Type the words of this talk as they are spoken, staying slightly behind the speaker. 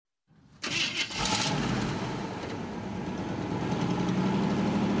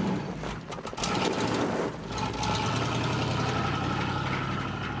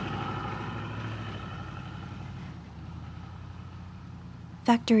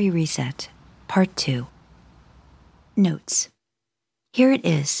Factory Reset, Part 2. Notes. Here it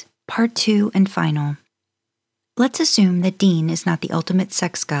is, Part 2 and final. Let's assume that Dean is not the ultimate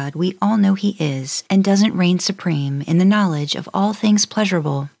sex god we all know he is and doesn't reign supreme in the knowledge of all things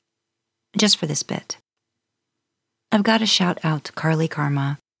pleasurable. Just for this bit. I've got to shout out to Carly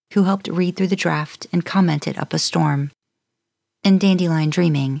Karma, who helped read through the draft and commented up a storm, and Dandelion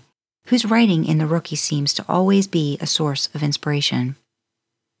Dreaming, whose writing in The Rookie seems to always be a source of inspiration.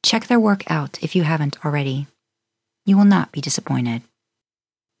 Check their work out if you haven't already. You will not be disappointed.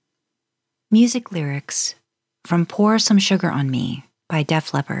 Music lyrics from Pour Some Sugar on Me by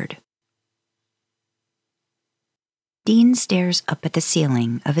Def Leppard. Dean stares up at the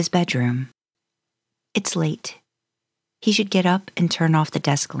ceiling of his bedroom. It's late. He should get up and turn off the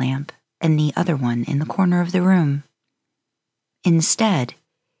desk lamp and the other one in the corner of the room. Instead,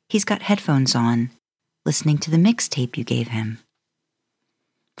 he's got headphones on, listening to the mixtape you gave him.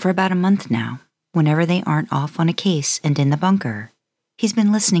 For about a month now, whenever they aren't off on a case and in the bunker, he's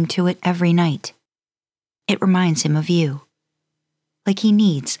been listening to it every night. It reminds him of you. Like he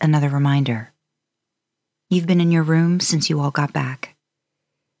needs another reminder. You've been in your room since you all got back.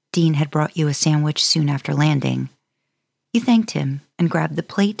 Dean had brought you a sandwich soon after landing. You thanked him and grabbed the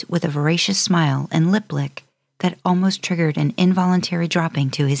plate with a voracious smile and lip lick that almost triggered an involuntary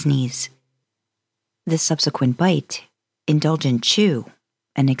dropping to his knees. The subsequent bite, indulgent chew,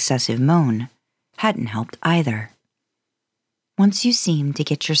 and excessive moan hadn't helped either. Once you seemed to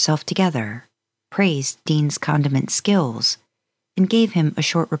get yourself together, praised Dean's condiment skills, and gave him a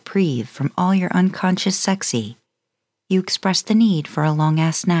short reprieve from all your unconscious sexy, you expressed the need for a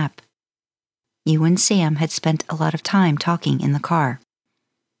long-ass nap. You and Sam had spent a lot of time talking in the car.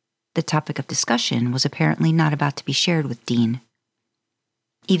 The topic of discussion was apparently not about to be shared with Dean.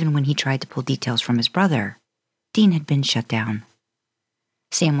 Even when he tried to pull details from his brother, Dean had been shut down.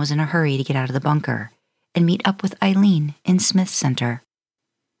 Sam was in a hurry to get out of the bunker and meet up with Eileen in Smith Center.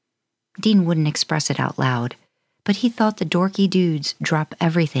 Dean wouldn't express it out loud, but he thought the dorky dudes drop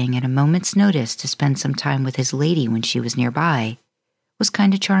everything at a moment's notice to spend some time with his lady when she was nearby was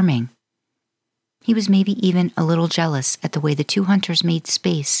kind of charming. He was maybe even a little jealous at the way the two hunters made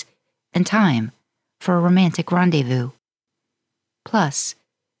space and time for a romantic rendezvous. Plus,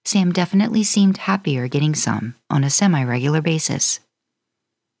 Sam definitely seemed happier getting some on a semi-regular basis.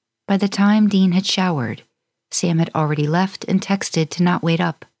 By the time Dean had showered, Sam had already left and texted to not wait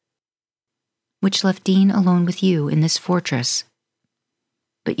up, which left Dean alone with you in this fortress.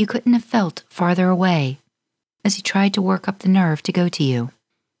 But you couldn't have felt farther away as he tried to work up the nerve to go to you.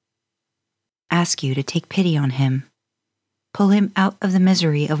 Ask you to take pity on him. Pull him out of the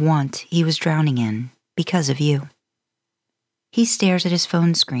misery of want he was drowning in because of you. He stares at his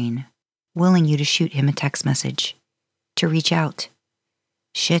phone screen, willing you to shoot him a text message, to reach out.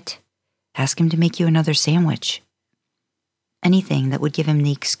 Shit, ask him to make you another sandwich. Anything that would give him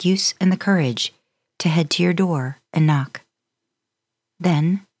the excuse and the courage to head to your door and knock.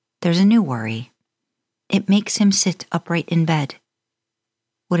 Then there's a new worry. It makes him sit upright in bed.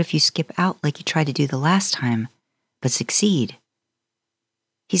 What if you skip out like you tried to do the last time, but succeed?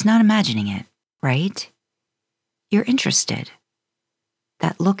 He's not imagining it, right? You're interested.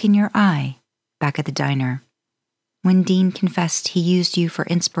 That look in your eye back at the diner, when Dean confessed he used you for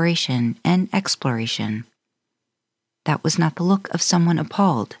inspiration and exploration. That was not the look of someone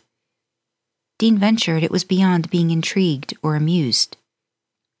appalled. Dean ventured it was beyond being intrigued or amused.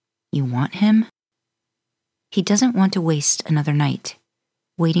 You want him? He doesn't want to waste another night,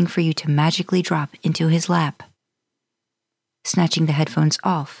 waiting for you to magically drop into his lap. Snatching the headphones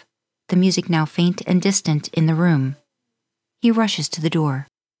off, the music now faint and distant in the room, he rushes to the door.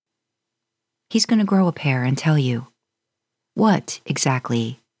 He's going to grow a pair and tell you. What,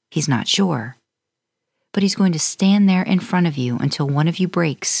 exactly, he's not sure. But he's going to stand there in front of you until one of you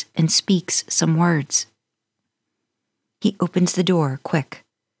breaks and speaks some words. He opens the door quick,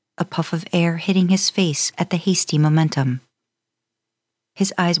 a puff of air hitting his face at the hasty momentum.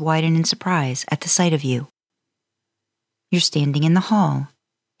 His eyes widen in surprise at the sight of you. You're standing in the hall,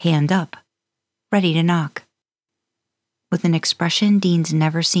 hand up, ready to knock. With an expression Dean's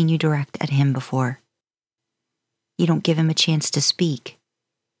never seen you direct at him before. You don't give him a chance to speak.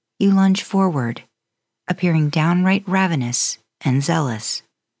 You lunge forward, appearing downright ravenous and zealous.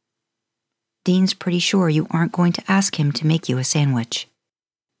 Dean's pretty sure you aren't going to ask him to make you a sandwich.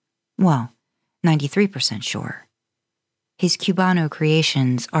 Well, 93% sure. His Cubano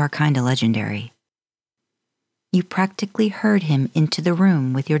creations are kinda legendary. You practically herd him into the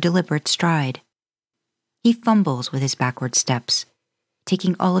room with your deliberate stride. He fumbles with his backward steps,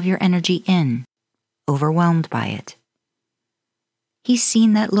 taking all of your energy in, overwhelmed by it. He's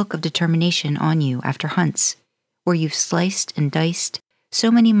seen that look of determination on you after hunts, where you've sliced and diced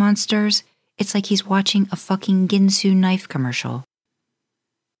so many monsters, it's like he's watching a fucking Ginsu knife commercial.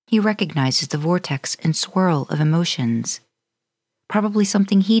 He recognizes the vortex and swirl of emotions, probably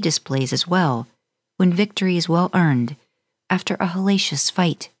something he displays as well when victory is well earned after a hellacious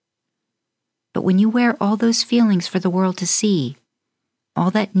fight. But when you wear all those feelings for the world to see,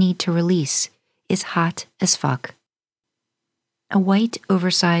 all that need to release is hot as fuck. A white,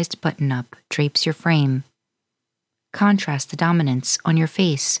 oversized button-up drapes your frame, contrasts the dominance on your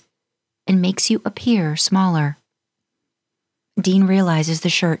face, and makes you appear smaller. Dean realizes the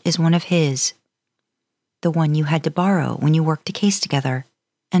shirt is one of his, the one you had to borrow when you worked a case together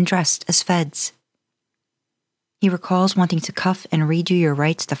and dressed as feds. He recalls wanting to cuff and redo your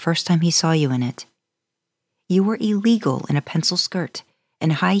rights the first time he saw you in it. You were illegal in a pencil skirt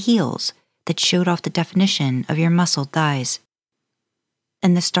and high heels that showed off the definition of your muscled thighs.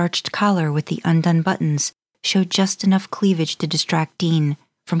 And the starched collar with the undone buttons showed just enough cleavage to distract Dean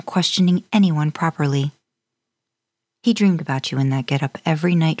from questioning anyone properly. He dreamed about you in that getup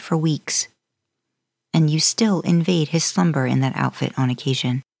every night for weeks, and you still invade his slumber in that outfit on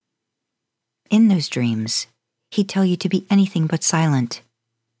occasion. In those dreams, he'd tell you to be anything but silent,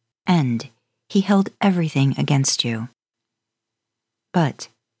 and he held everything against you. But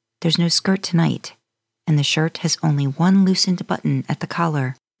there's no skirt tonight, and the shirt has only one loosened button at the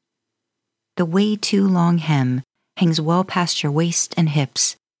collar. The way too long hem hangs well past your waist and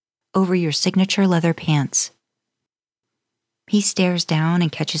hips, over your signature leather pants. He stares down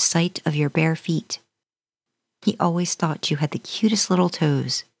and catches sight of your bare feet. He always thought you had the cutest little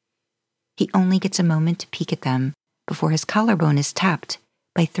toes. He only gets a moment to peek at them before his collarbone is tapped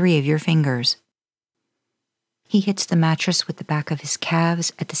by 3 of your fingers. He hits the mattress with the back of his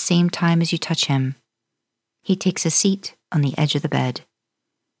calves at the same time as you touch him. He takes a seat on the edge of the bed.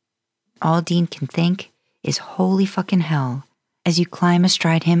 All Dean can think is holy fucking hell as you climb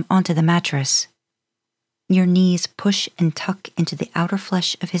astride him onto the mattress. Your knees push and tuck into the outer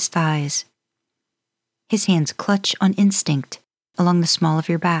flesh of his thighs. His hands clutch on instinct along the small of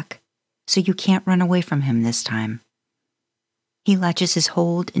your back, so you can't run away from him this time. He latches his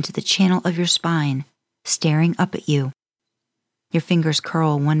hold into the channel of your spine, staring up at you. Your fingers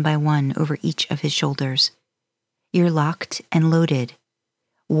curl one by one over each of his shoulders. You're locked and loaded,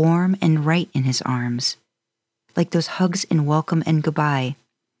 warm and right in his arms, like those hugs in Welcome and Goodbye,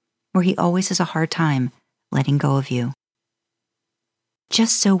 where he always has a hard time letting go of you.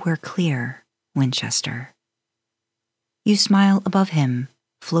 Just so we're clear, Winchester. You smile above him,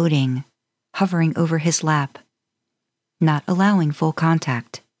 floating, hovering over his lap, not allowing full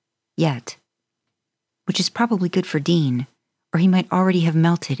contact, yet, which is probably good for Dean, or he might already have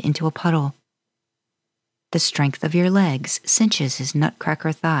melted into a puddle. The strength of your legs cinches his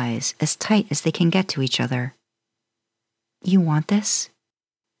nutcracker thighs as tight as they can get to each other. You want this?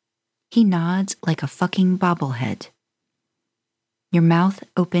 He nods like a fucking bobblehead. Your mouth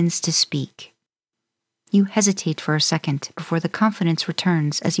opens to speak. You hesitate for a second before the confidence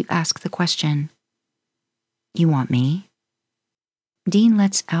returns as you ask the question. You want me? Dean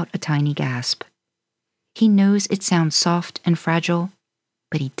lets out a tiny gasp. He knows it sounds soft and fragile,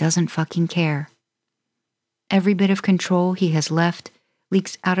 but he doesn't fucking care. Every bit of control he has left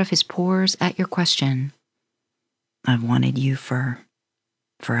leaks out of his pores at your question. I've wanted you for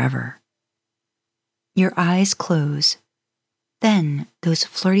forever. Your eyes close. Then those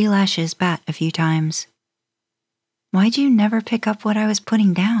flirty lashes bat a few times. Why'd you never pick up what I was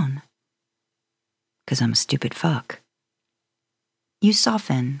putting down? 'Cause I'm a stupid fuck. You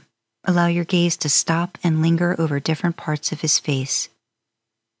soften, allow your gaze to stop and linger over different parts of his face.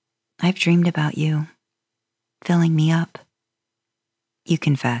 I've dreamed about you, filling me up. You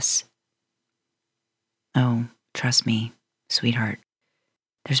confess. Oh, trust me, sweetheart.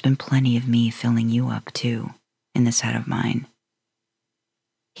 There's been plenty of me filling you up, too, in this head of mine.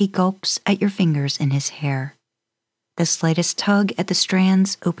 He gulps at your fingers in his hair. The slightest tug at the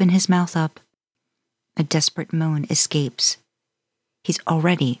strands open his mouth up. A desperate moan escapes. He's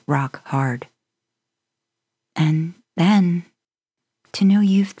already rock hard. And then, to know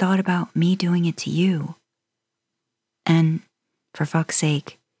you've thought about me doing it to you. And, for fuck's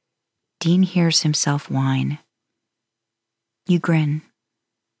sake, Dean hears himself whine. You grin.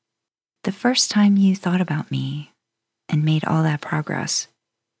 The first time you thought about me and made all that progress,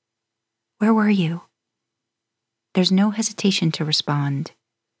 where were you? There's no hesitation to respond.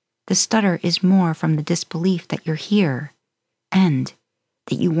 The stutter is more from the disbelief that you're here and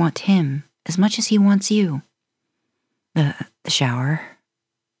that you want him as much as he wants you. The shower.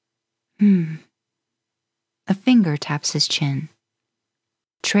 A finger taps his chin.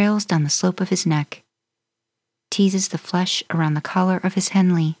 trails down the slope of his neck, teases the flesh around the collar of his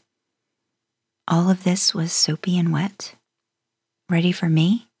Henley. All of this was soapy and wet. Ready for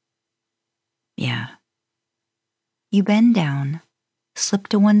me? Yeah. You bend down, slip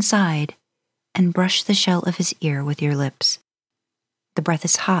to one side, and brush the shell of his ear with your lips. The breath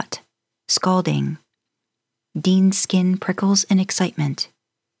is hot, scalding. Dean's skin prickles in excitement.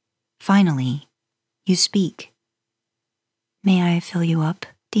 Finally, you speak. May I fill you up,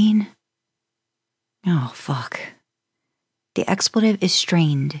 Dean? Oh, fuck. The expletive is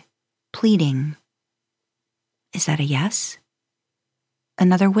strained, pleading. Is that a yes?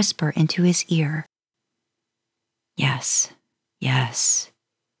 Another whisper into his ear. Yes, yes.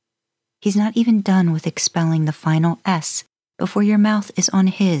 He's not even done with expelling the final S before your mouth is on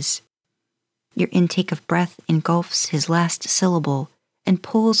his. Your intake of breath engulfs his last syllable and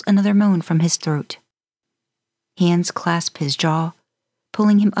pulls another moan from his throat. Hands clasp his jaw,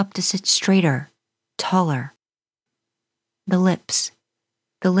 pulling him up to sit straighter, taller. The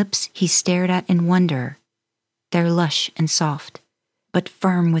lips he stared at in wonder, they're lush and soft, but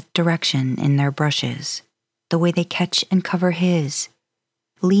firm with direction in their brushes, the way they catch and cover his,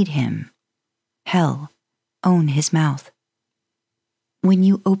 lead him, hell, own his mouth. When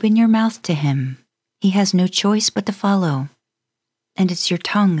you open your mouth to him, he has no choice but to follow, and it's your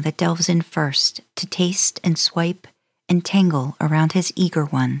tongue that delves in first to taste and swipe and tangle around his eager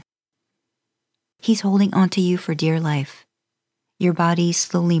one. He's holding onto you for dear life. Your bodies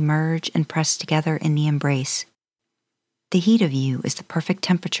slowly merge and press together in the embrace. The heat of you is the perfect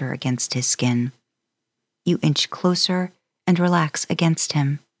temperature against his skin. You inch closer and relax against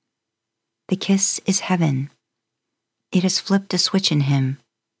him. The kiss is heaven. It has flipped a switch in him,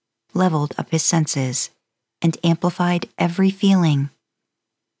 leveled up his senses, and amplified every feeling.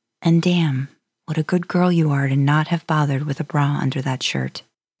 And damn, what a good girl you are to not have bothered with a bra under that shirt.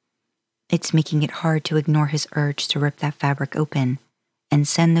 It's making it hard to ignore his urge to rip that fabric open and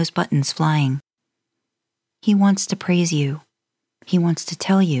send those buttons flying. He wants to praise you. He wants to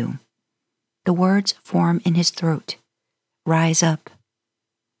tell you. The words form in his throat. Rise up.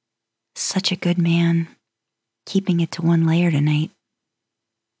 Such a good man. Keeping it to one layer tonight.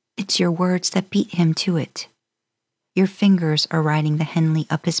 It's your words that beat him to it. Your fingers are riding the Henley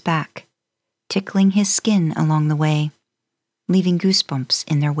up his back, tickling his skin along the way, leaving goosebumps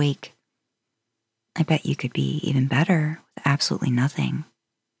in their wake. I bet you could be even better with absolutely nothing.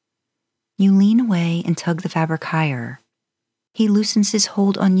 You lean away and tug the fabric higher. He loosens his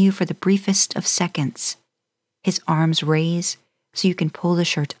hold on you for the briefest of seconds. His arms raise so you can pull the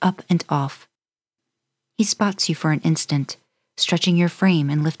shirt up and off. He spots you for an instant, stretching your frame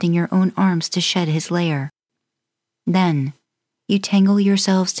and lifting your own arms to shed his layer. Then, you tangle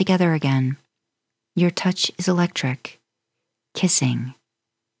yourselves together again. Your touch is electric. Kissing,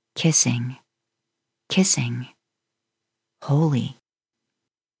 kissing, kissing. Holy.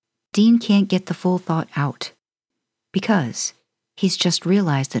 Dean can't get the full thought out, because he's just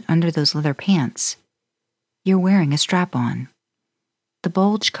realized that under those leather pants, you're wearing a strap-on. The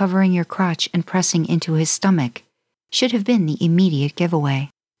bulge covering your crotch and pressing into his stomach should have been the immediate giveaway.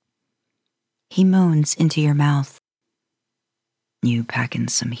 He moans into your mouth. You packing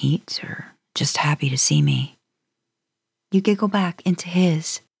some heat or just happy to see me? You giggle back into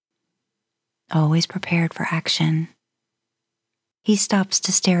his. Always prepared for action. He stops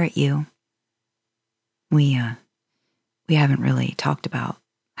to stare at you. We haven't really talked about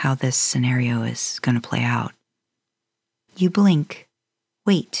how this scenario is going to play out. You blink.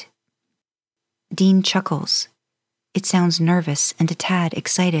 Wait. Dean chuckles. It sounds nervous and a tad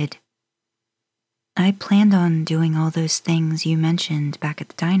excited. I planned on doing all those things you mentioned back at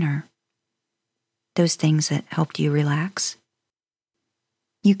the diner. Those things that helped you relax.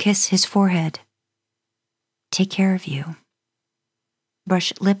 You kiss his forehead. Take care of you.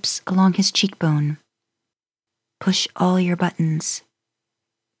 Brush lips along his cheekbone. Push all your buttons.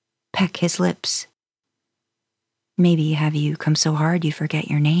 Peck his lips. Maybe have you come so hard you forget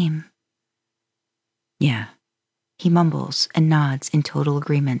your name. Yeah, he mumbles and nods in total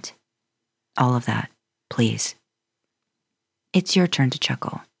agreement. All of that, please. It's your turn to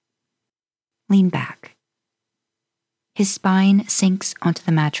chuckle. Lean back. His spine sinks onto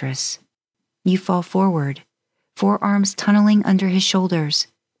the mattress. You fall forward, forearms tunneling under his shoulders.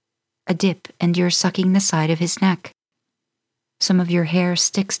 A dip and you're sucking the side of his neck. Some of your hair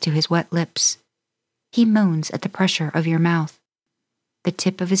sticks to his wet lips. He moans at the pressure of your mouth. The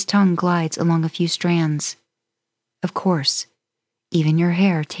tip of his tongue glides along a few strands. Of course, even your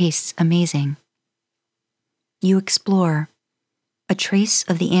hair tastes amazing. You explore, a trace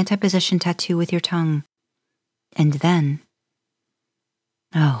of the anti-possession tattoo with your tongue. And then,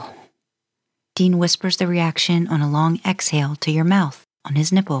 Oh. Dean whispers the reaction on a long exhale to your mouth on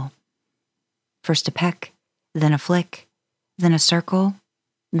his nipple. First a peck, then a flick, then a circle,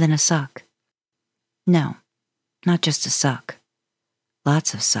 then a suck. No, not just a suck.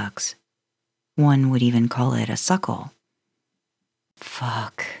 Lots of sucks. One would even call it a suckle.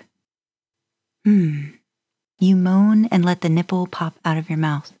 Fuck. You moan and let the nipple pop out of your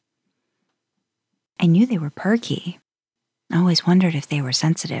mouth. I knew they were perky. I always wondered if they were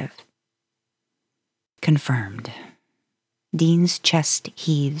sensitive. Confirmed. Dean's chest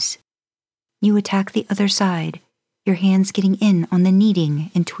heaves. You attack the other side, your hands getting in on the kneading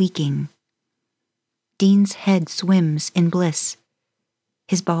and tweaking. Dean's head swims in bliss.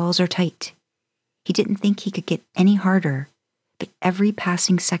 His balls are tight. He didn't think he could get any harder, but every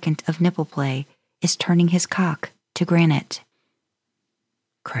passing second of nipple play is turning his cock to granite.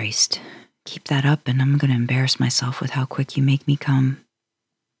 Christ, keep that up and I'm gonna embarrass myself with how quick you make me come.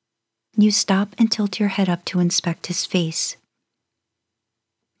 You stop and tilt your head up to inspect his face.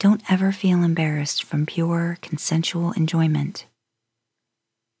 Don't ever feel embarrassed from pure, consensual enjoyment.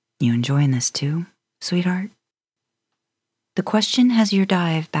 You enjoying this too, sweetheart? The question has your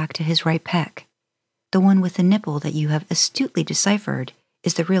dive back to his right pec. The one with the nipple that you have astutely deciphered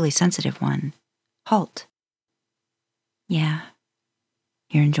is the really sensitive one. Halt. Yeah,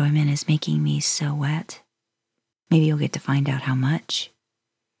 your enjoyment is making me so wet. Maybe you'll get to find out how much.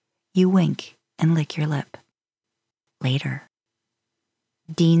 You wink and lick your lip. Later.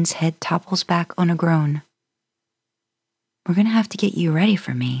 Dean's head topples back on a groan. We're gonna have to get you ready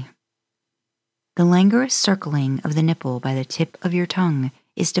for me. The languorous circling of the nipple by the tip of your tongue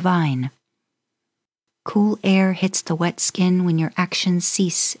is divine. Cool air hits the wet skin when your actions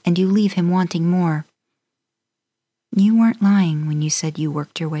cease and you leave him wanting more. You weren't lying when you said you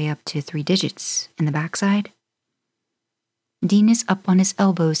worked your way up to 3 digits in the backside. Dean is up on his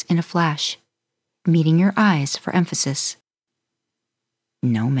elbows in a flash, meeting your eyes for emphasis.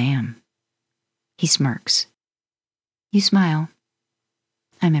 No, ma'am. He smirks. You smile.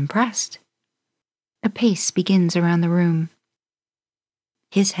 I'm impressed. A pace begins around the room.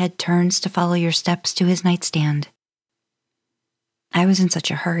 His head turns to follow your steps to his nightstand. I was in such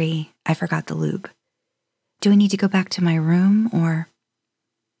a hurry, I forgot the lube. Do I need to go back to my room, or?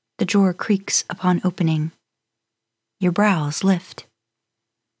 The drawer creaks upon opening. Your brows lift.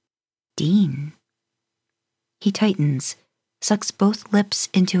 Dean. He tightens, sucks both lips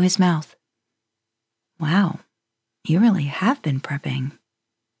into his mouth. Wow, you really have been prepping.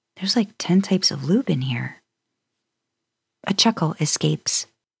 There's like 10 types of lube in here. A chuckle escapes.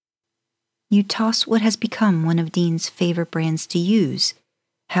 You toss what has become one of Dean's favorite brands to use,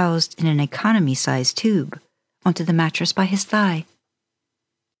 housed in an economy-sized tube, onto the mattress by his thigh.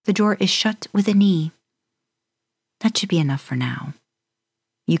 The drawer is shut with a knee. That should be enough for now.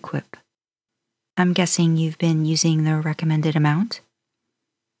 You quip. I'm guessing you've been using the recommended amount?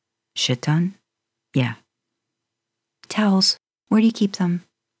 Shit ton? Yeah. Towels, where do you keep them?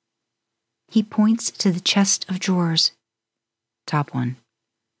 He points to the chest of drawers. Top one.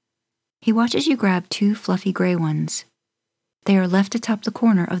 He watches you grab 2 fluffy gray ones. They are left atop the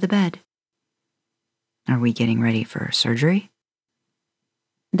corner of the bed. Are we getting ready for surgery?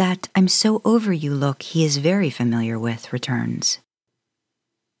 That I'm so over you look he is very familiar with returns.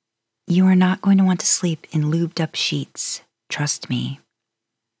 You are not going to want to sleep in lubed up sheets, trust me.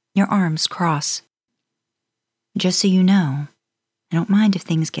 Your arms cross. Just so you know, I don't mind if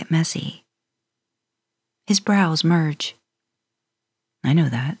things get messy. His brows merge. I know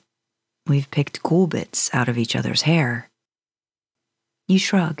that. We've picked cool bits out of each other's hair. You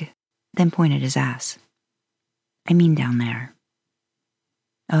shrug, then point at his ass. I mean down there.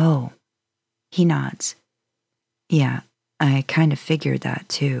 Oh. He nods. Yeah, I kind of figured that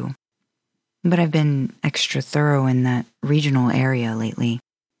too. But I've been extra thorough in that regional area lately.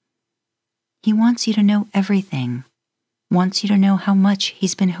 He wants you to know everything. Wants you to know how much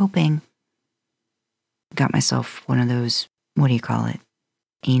he's been hoping. Got myself one of those, what do you call it?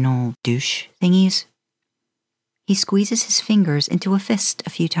 Anal douche thingies? He squeezes his fingers into a fist a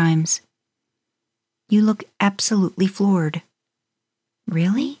few times. You look absolutely floored.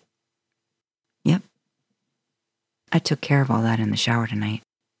 Really? Yep. I took care of all that in the shower tonight.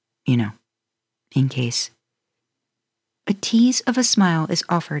 You know, in case. A tease of a smile is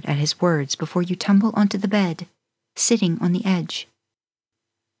offered at his words before you tumble onto the bed, sitting on the edge.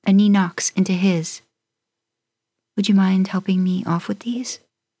 A knee knocks into his. Would you mind helping me off with these?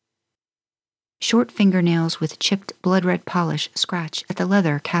 Short fingernails with chipped blood-red polish scratch at the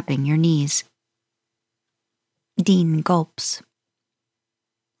leather capping your knees. Dean gulps.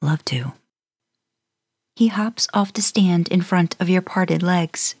 Love to. He hops off to stand in front of your parted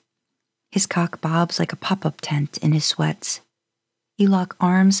legs. His cock bobs like a pop-up tent in his sweats. You lock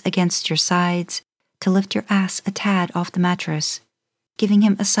arms against your sides to lift your ass a tad off the mattress, giving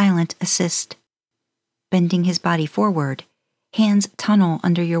him a silent assist. Bending his body forward, hands tunnel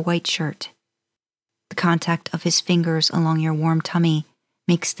under your white shirt. The contact of his fingers along your warm tummy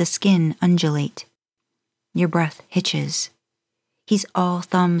makes the skin undulate. Your breath hitches. He's all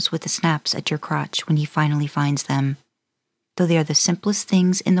thumbs with the snaps at your crotch when he finally finds them, though they are the simplest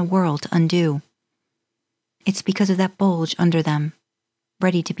things in the world to undo. It's because of that bulge under them,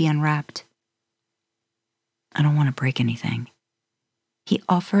 ready to be unwrapped. I don't want to break anything. He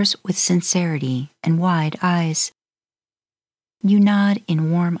offers with sincerity and wide eyes. You nod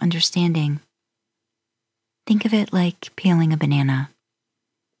in warm understanding. Think of it like peeling a banana.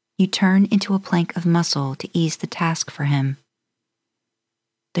 You turn into a plank of muscle to ease the task for him.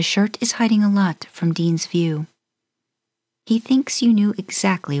 The shirt is hiding a lot from Dean's view. He thinks you knew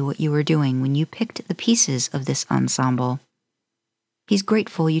exactly what you were doing when you picked the pieces of this ensemble. He's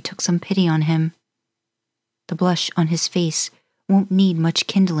grateful you took some pity on him. The blush on his face won't need much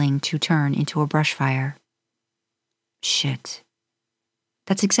kindling to turn into a brush fire. Shit.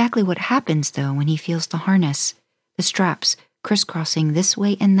 That's exactly what happens, though, when he feels the harness, the straps crisscrossing this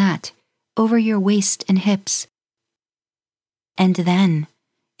way and that, over your waist and hips. And then,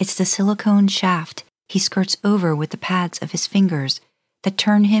 it's the silicone shaft he skirts over with the pads of his fingers that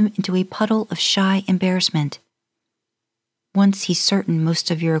turn him into a puddle of shy embarrassment. Once he's certain most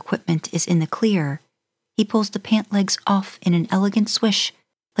of your equipment is in the clear, he pulls the pant legs off in an elegant swish,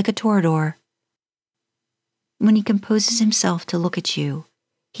 like a toreador. When he composes himself to look at you,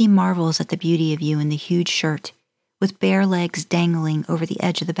 he marvels at the beauty of you in the huge shirt, with bare legs dangling over the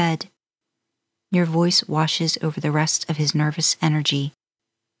edge of the bed. Your voice washes over the rest of his nervous energy.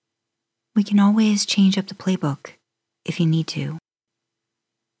 We can always change up the playbook, if you need to.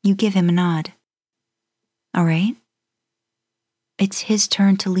 You give him a nod. All right? It's his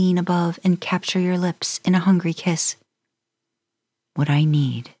turn to lean above and capture your lips in a hungry kiss. What I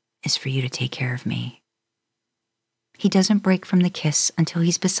need is for you to take care of me. He doesn't break from the kiss until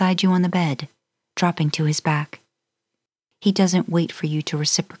he's beside you on the bed, dropping to his back. He doesn't wait for you to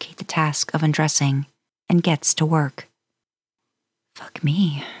reciprocate the task of undressing and gets to work. Fuck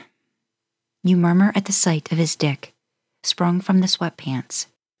me. You murmur at the sight of his dick, sprung from the sweatpants,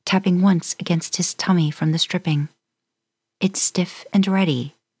 tapping once against his tummy from the stripping. It's stiff and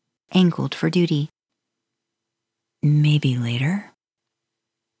ready, angled for duty. Maybe later?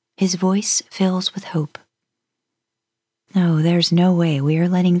 His voice fills with hope. No, there's no way we are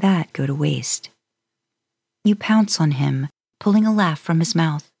letting that go to waste. You pounce on him, pulling a laugh from his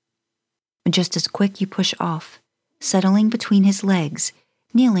mouth. Just as quick you push off, settling between his legs,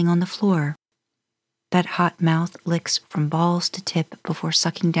 kneeling on the floor. That hot mouth licks from balls to tip before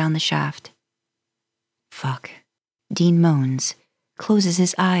sucking down the shaft. Fuck. Dean moans, closes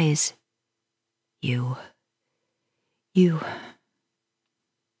his eyes. You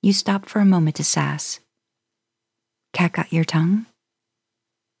stop for a moment to sass. Cat got your tongue?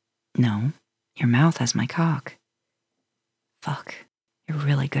 No, your mouth has my cock. Fuck, you're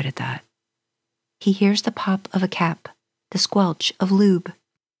really good at that. He hears the pop of a cap, the squelch of lube.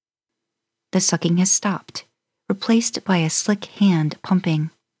 The sucking has stopped, replaced by a slick hand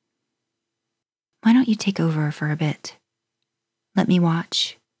pumping. Why don't you take over for a bit? Let me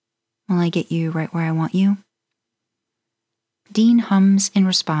watch, while I get you right where I want you. Dean hums in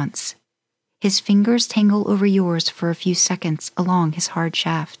response. His fingers tangle over yours for a few seconds along his hard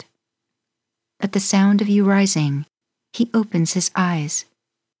shaft. At the sound of you rising, he opens his eyes,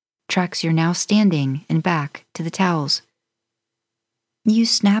 tracks your now standing and back to the towels. You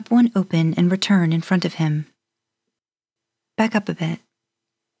snap one open and return in front of him. Back up a bit.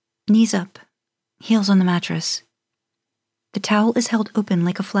 Knees up, heels on the mattress. The towel is held open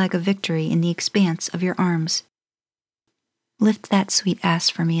like a flag of victory in the expanse of your arms. Lift that sweet ass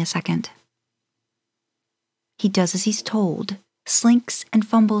for me a second. He does as he's told, slinks and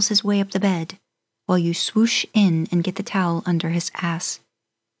fumbles his way up the bed, while you swoosh in and get the towel under his ass.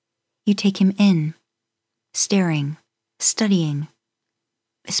 You take him in, staring, studying,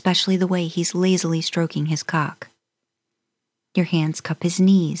 especially the way he's lazily stroking his cock. Your hands cup his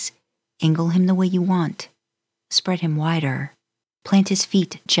knees, angle him the way you want, spread him wider, plant his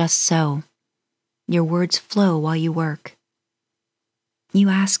feet just so. Your words flow while you work. You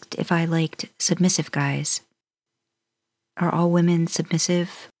asked if I liked submissive guys. Are all women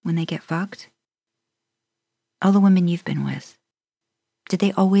submissive when they get fucked? All the women you've been with, did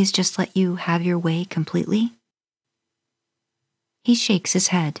they always just let you have your way completely? He shakes his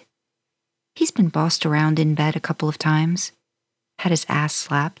head. He's been bossed around in bed a couple of times, had his ass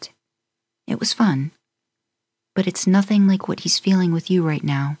slapped. It was fun. But it's nothing like what he's feeling with you right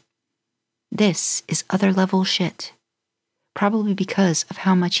now. This is other level shit. Probably because of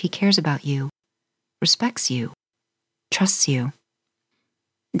how much he cares about you, respects you, trusts you.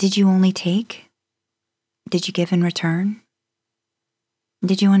 Did you only take? Did you give in return?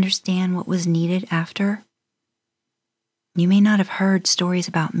 Did you understand what was needed after? You may not have heard stories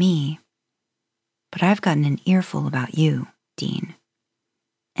about me, but I've gotten an earful about you, Dean.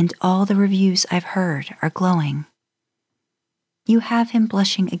 And all the reviews I've heard are glowing. You have him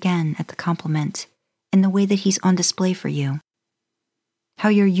blushing again at the compliment and the way that he's on display for you. How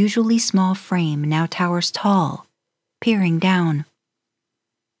your usually small frame now towers tall, peering down.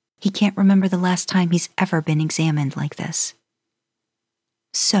 He can't remember the last time he's ever been examined like this.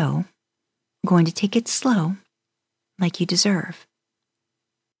 So, I'm going to take it slow, like you deserve.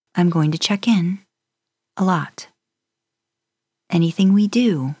 I'm going to check in, a lot. Anything we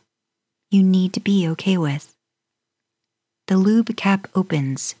do, you need to be okay with. The lube cap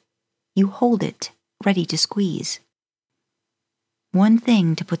opens. You hold it, ready to squeeze. One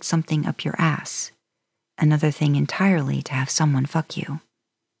thing to put something up your ass, another thing entirely to have someone fuck you.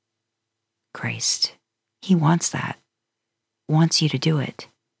 Christ, he wants that. Wants you to do it.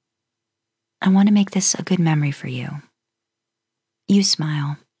 I want to make this a good memory for you. You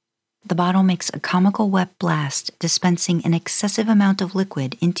smile. The bottle makes a comical wet blast, dispensing an excessive amount of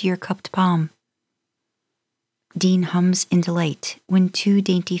liquid into your cupped palm. Dean hums in delight when two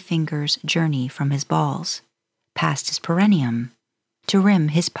dainty fingers journey from his balls, past his perineum, to rim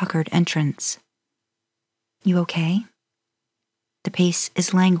his puckered entrance. You okay? The pace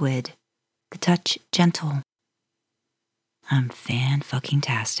is languid, the touch gentle. I'm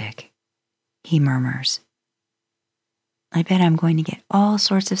fan-fucking-tastic, he murmurs. I bet I'm going to get all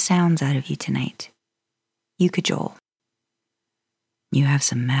sorts of sounds out of you tonight. You cajole. You have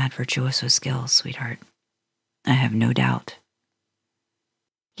some mad virtuoso skills, sweetheart. I have no doubt.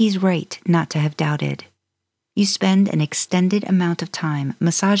 He's right not to have doubted. You spend an extended amount of time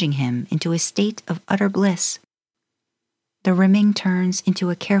massaging him into a state of utter bliss. The rimming turns into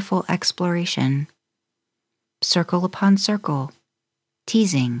a careful exploration. Circle upon circle,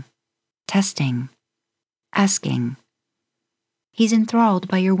 teasing, testing, asking. He's enthralled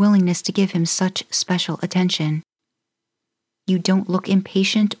by your willingness to give him such special attention. You don't look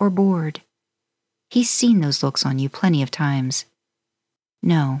impatient or bored. He's seen those looks on you plenty of times.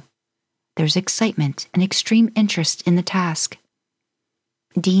 No, there's excitement and extreme interest in the task.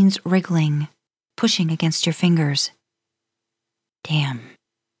 Dean's wriggling, pushing against your fingers. Damn.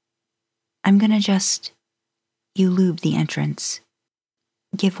 I'm gonna just... You lube the entrance.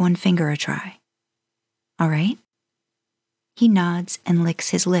 Give one finger a try. All right? He nods and licks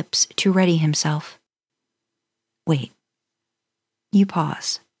his lips to ready himself. Wait. You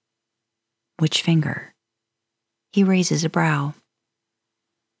pause. Which finger? He raises a brow.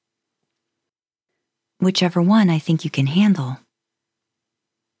 Whichever one I think you can handle.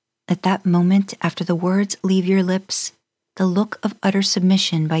 At that moment, after the words leave your lips, the look of utter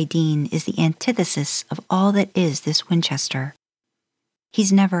submission by Dean is the antithesis of all that is this Winchester.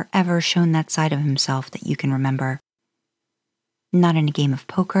 He's never ever shown that side of himself that you can remember. Not in a game of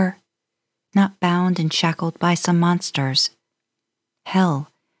poker, not bound and shackled by some monsters. Hell,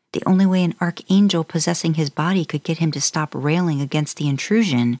 the only way an archangel possessing his body could get him to stop railing against the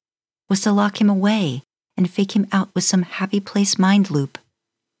intrusion was to lock him away and fake him out with some happy place mind loop.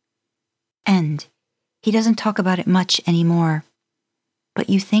 And he doesn't talk about it much anymore, but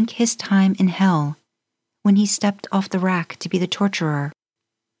you think his time in hell, when he stepped off the rack to be the torturer,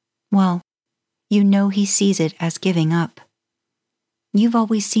 well, you know he sees it as giving up. You've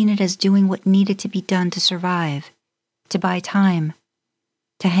always seen it as doing what needed to be done to survive, to buy time,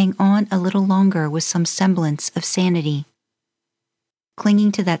 to hang on a little longer with some semblance of sanity,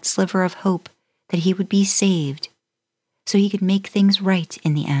 clinging to that sliver of hope that he would be saved, so he could make things right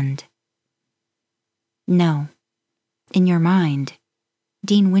in the end. No, in your mind,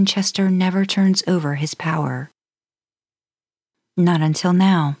 Dean Winchester never turns over his power. Not until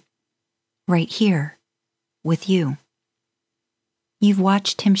now, right here, with you. You've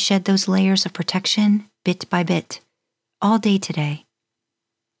watched him shed those layers of protection bit by bit, all day today,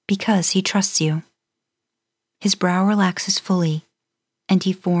 because he trusts you. His brow relaxes fully, and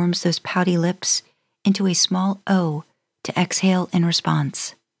he forms those pouty lips into a small O to exhale in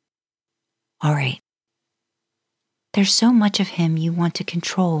response. All right. There's so much of him you want to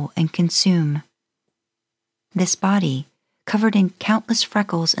control and consume. This body, covered in countless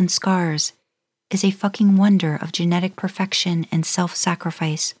freckles and scars, is a fucking wonder of genetic perfection and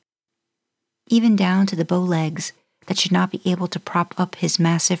self-sacrifice. even down to the bow legs that should not be able to prop up his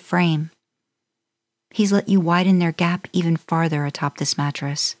massive frame. He's let you widen their gap even farther atop this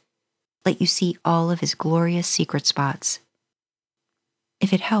mattress, let you see all of his glorious secret spots.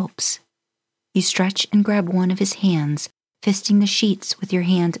 If it helps, you stretch and grab one of his hands, fisting the sheets with your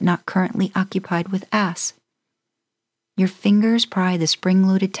hand not currently occupied with ass. Your fingers pry the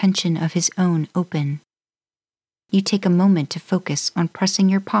spring-loaded tension of his own open. You take a moment to focus on pressing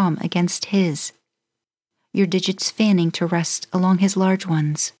your palm against his, your digits fanning to rest along his large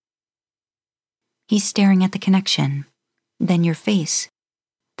ones. He's staring at the connection, then your face,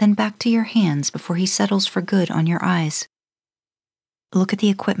 then back to your hands before he settles for good on your eyes. Look at the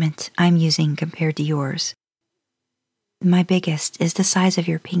equipment I'm using compared to yours. My biggest is the size of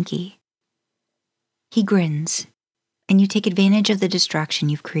your pinky. He grins, and you take advantage of the distraction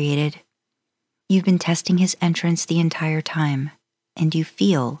you've created. You've been testing his entrance the entire time, and you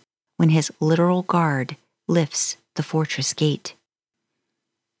feel when his literal guard lifts the fortress gate.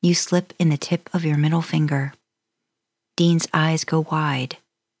 You slip in the tip of your middle finger. Dean's eyes go wide.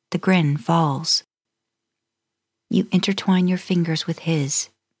 The grin falls. You intertwine your fingers with his.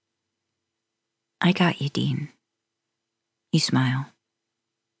 I got you, Dean. You smile.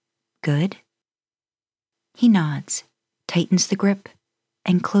 Good? He nods, tightens the grip,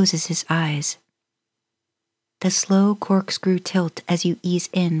 and closes his eyes. The slow corkscrew tilt as you ease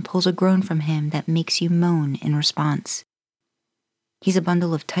in pulls a groan from him that makes you moan in response. He's a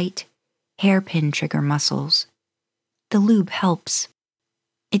bundle of tight, hairpin trigger muscles. The lube helps.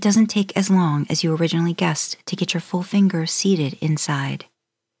 It doesn't take as long as you originally guessed to get your full finger seated inside.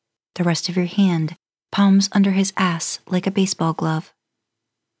 The rest of your hand palms under his ass like a baseball glove.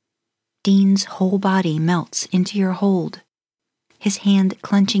 Dean's whole body melts into your hold. His hand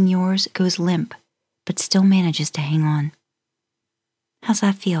clenching yours goes limp, but still manages to hang on. How's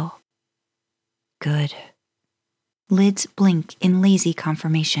that feel? Good. Lids blink in lazy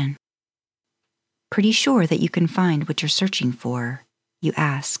confirmation. Pretty sure that you can find what you're searching for, you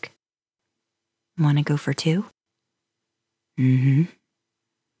ask. Want to go for two? Mm-hmm.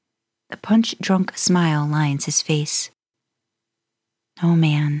 A punch-drunk smile lines his face. Oh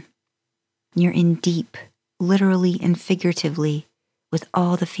man, you're in deep, literally and figuratively, with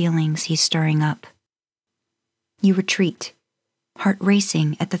all the feelings he's stirring up. You retreat, heart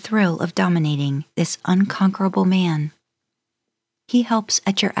racing at the thrill of dominating this unconquerable man. He helps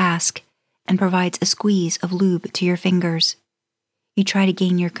at your ask and provides a squeeze of lube to your fingers. You try to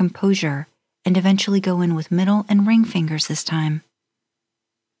gain your composure and eventually go in with middle and ring fingers this time.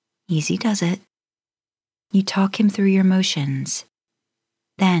 Easy does it. You talk him through your motions.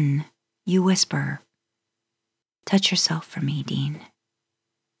 Then you whisper, touch yourself for me, Dean.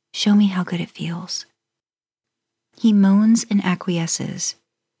 Show me how good it feels. He moans and acquiesces.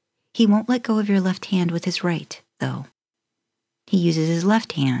 He won't let go of your left hand with his right, though. He uses his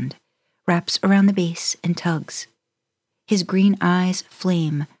left hand, wraps around the base, and tugs. His green eyes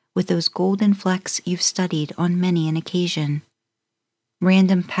flame with those golden flecks you've studied on many an occasion.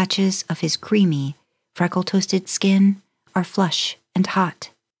 Random patches of his creamy, freckle-toasted skin are flush and hot.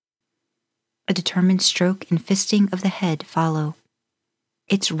 A determined stroke and fisting of the head follow.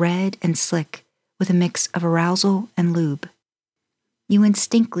 It's red and slick, with a mix of arousal and lube. You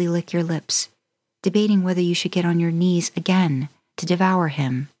instinctively lick your lips, debating whether you should get on your knees again to devour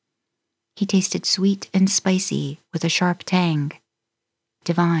him. He tasted sweet and spicy with a sharp tang.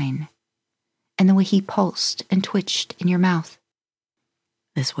 Divine. And the way he pulsed and twitched in your mouth.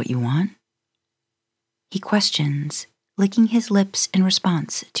 This what you want? He questions, licking his lips in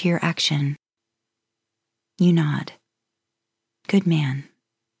response to your action. You nod. Good man.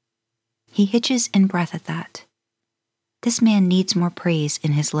 He hitches in breath at that. This man needs more praise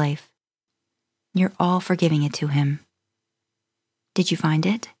in his life. You're all for giving it to him. Did you find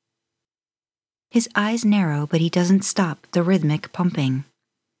it? His eyes narrow, but he doesn't stop the rhythmic pumping.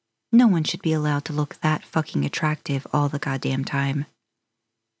 No one should be allowed to look that fucking attractive all the goddamn time.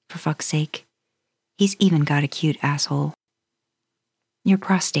 For fuck's sake, he's even got a cute asshole. Your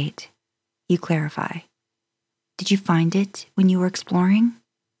prostate, you clarify. Did you find it when you were exploring?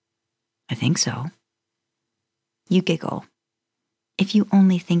 I think so. You giggle. If you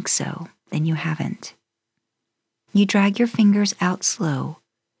only think so, then you haven't. You drag your fingers out slow,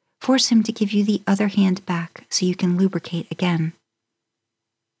 force him to give you the other hand back so you can lubricate again.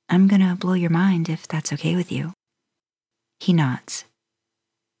 I'm gonna blow your mind if that's okay with you. He nods.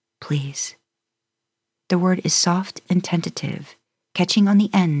 Please. The word is soft and tentative, catching on the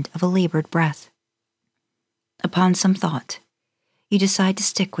end of a labored breath. Upon some thought, you decide to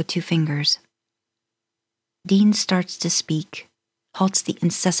stick with 2 fingers. Dean starts to speak, halts the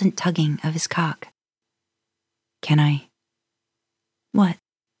incessant tugging of his cock. Can I? What?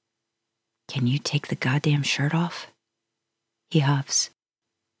 Can you take the goddamn shirt off? He huffs.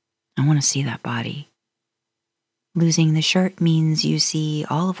 I want to see that body. Losing the shirt means you see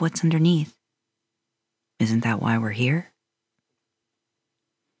all of what's underneath. Isn't that why we're here?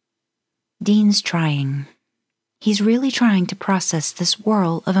 Dean's trying. He's really trying to process this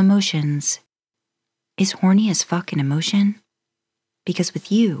whirl of emotions. Is horny as fuck an emotion? Because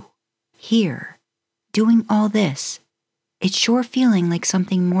with you, here, doing all this, it's sure feeling like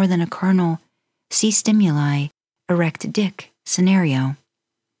something more than a carnal, see stimuli, erect dick scenario.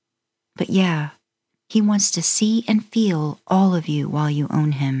 But yeah, he wants to see and feel all of you while you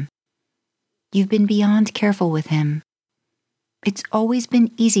own him. You've been beyond careful with him. It's always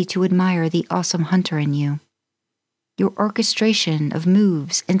been easy to admire the awesome hunter in you. Your orchestration of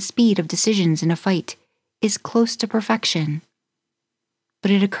moves and speed of decisions in a fight is close to perfection.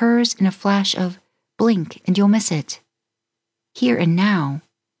 But it occurs in a flash of blink and you'll miss it. Here and now,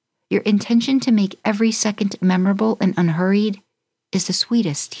 your intention to make every second memorable and unhurried is the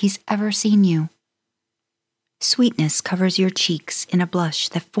sweetest he's ever seen you. Sweetness covers your cheeks in a blush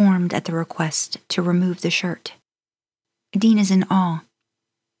that formed at the request to remove the shirt. Dean is in awe.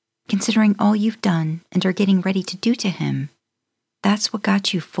 Considering all you've done and are getting ready to do to him, that's what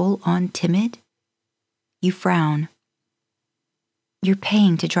got you full-on timid? You frown. You're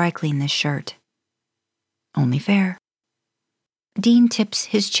paying to dry clean this shirt. Only fair. Dean tips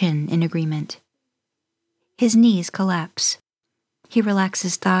his chin in agreement. His knees collapse. He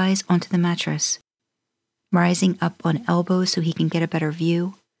relaxes thighs onto the mattress. Rising up on elbows so he can get a better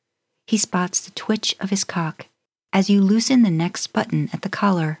view, he spots the twitch of his cock as you loosen the next button at the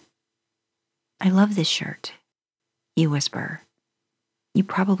collar. I love this shirt, you whisper. You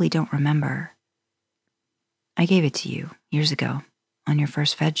probably don't remember. I gave it to you years ago on your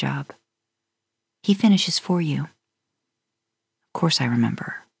first Fed job. He finishes for you. Of course I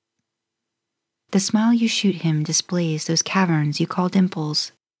remember. The smile you shoot him displays those caverns you call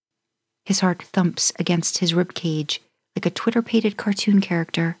dimples. His heart thumps against his ribcage like a twitter-pated cartoon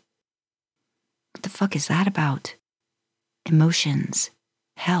character. What the fuck is that about? Emotions.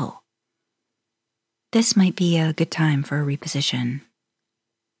 Hell. This might be a good time for a reposition.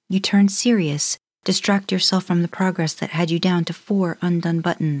 You turn serious, distract yourself from the progress that had you down to 4 undone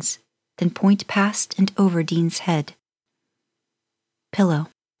buttons, then point past and over Dean's head. Pillow.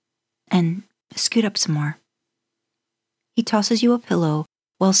 And scoot up some more. He tosses you a pillow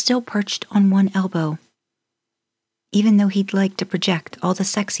while still perched on one elbow. Even though he'd like to project all the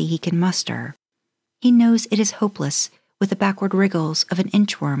sexy he can muster, he knows it is hopeless with the backward wriggles of an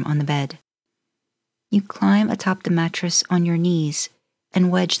inchworm on the bed. You climb atop the mattress on your knees and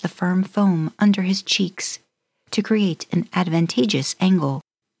wedge the firm foam under his cheeks to create an advantageous angle.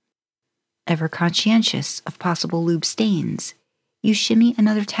 Ever conscientious of possible lube stains, you shimmy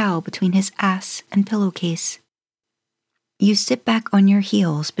another towel between his ass and pillowcase. You sit back on your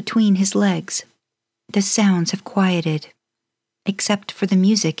heels between his legs. The sounds have quieted, except for the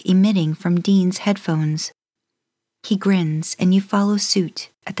music emitting from Dean's headphones. He grins and you follow suit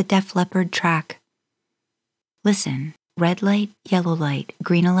at the Def Leppard track. Listen, red light, yellow light,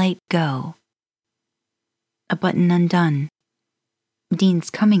 green light, go. A button undone. Dean's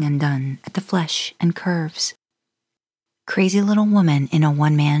coming undone at the flesh and curves. Crazy little woman in a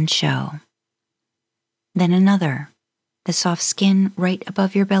one-man show. Then another, the soft skin right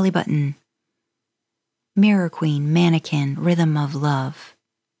above your belly button. Mirror queen, mannequin, rhythm of love.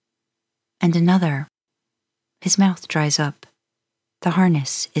 And another. His mouth dries up. The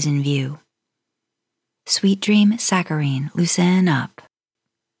harness is in view. Sweet dream saccharine, loosen up.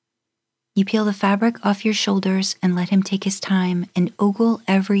 You peel the fabric off your shoulders and let him take his time and ogle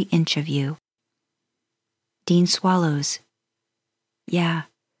every inch of you. Dean swallows. Yeah,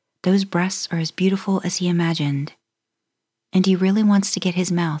 those breasts are as beautiful as he imagined. And he really wants to get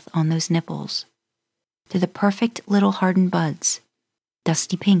his mouth on those nipples. To the perfect little hardened buds,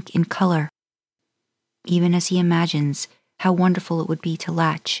 dusty pink in color. Even as he imagines how wonderful it would be to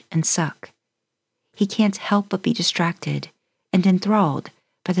latch and suck, he can't help but be distracted and enthralled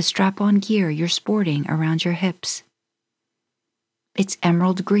by the strap-on gear you're sporting around your hips. It's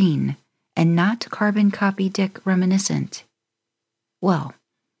emerald green and not carbon copy dick reminiscent. Well,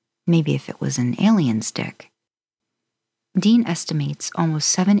 maybe if it was an alien's dick. Dean estimates almost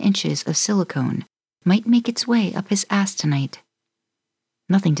 7 inches of silicone might make its way up his ass tonight.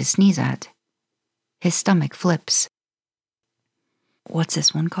 Nothing to sneeze at. His stomach flips. What's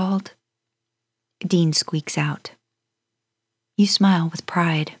this one called? Dean squeaks out. You smile with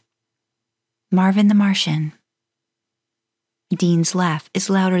pride. Marvin the Martian. Dean's laugh is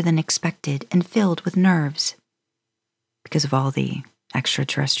louder than expected and filled with nerves. Because of all the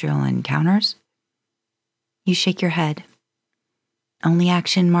extraterrestrial encounters? You shake your head. Only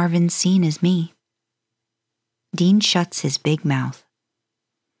action Marvin's seen is me. Dean shuts his big mouth.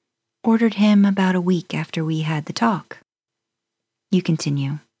 Ordered him about a week after we had the talk. You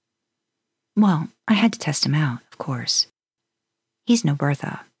continue. Well, I had to test him out, of course. He's no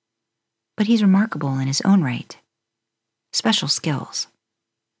Bertha, but he's remarkable in his own right. Special skills.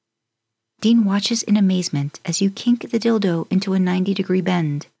 Dean watches in amazement as you kink the dildo into a 90-degree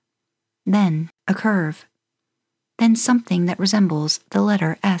bend, then a curve, then something that resembles the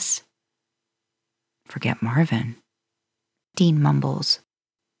letter S. Forget Marvin. Dean mumbles.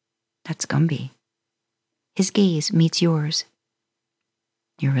 That's Gumby. His gaze meets yours.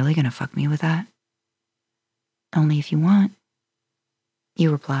 You're really gonna fuck me with that? Only if you want.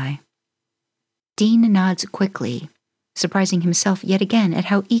 You reply. Dean nods quickly, surprising himself yet again at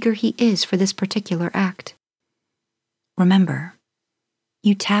how eager he is for this particular act. Remember,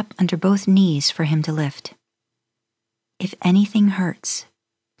 you tap under both knees for him to lift. If anything hurts,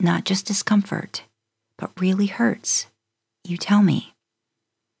 not just discomfort, but really hurts, you tell me.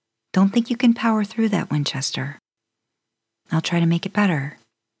 Don't think you can power through that, Winchester. I'll try to make it better.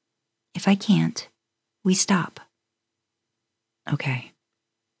 If I can't, we stop. Okay.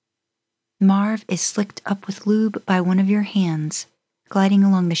 Marv is slicked up with lube by one of your hands, gliding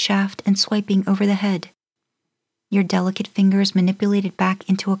along the shaft and swiping over the head. Your delicate fingers manipulated back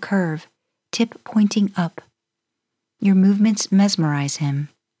into a curve, tip pointing up. Your movements mesmerize him.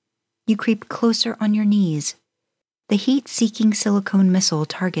 You creep closer on your knees. The heat-seeking silicone missile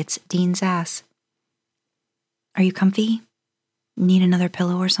targets Dean's ass. Are you comfy? Need another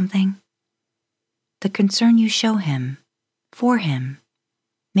pillow or something? The concern you show him, for him,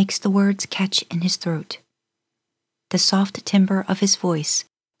 makes the words catch in his throat. The soft timbre of his voice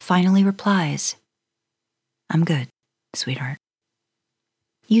finally replies, I'm good, sweetheart.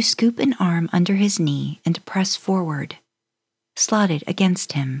 You scoop an arm under his knee and press forward, slotted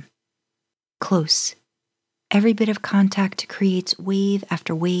against him. Close. Every bit of contact creates wave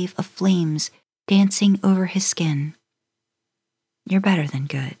after wave of flames dancing over his skin. You're better than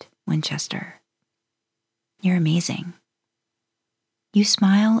good, Winchester. You're amazing. You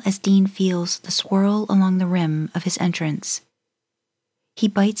smile as Dean feels the swirl along the rim of his entrance. He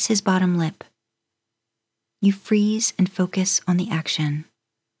bites his bottom lip. You freeze and focus on the action.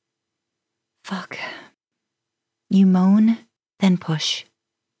 Fuck. You moan, then push.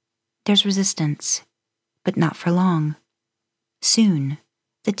 There's resistance, but not for long. Soon,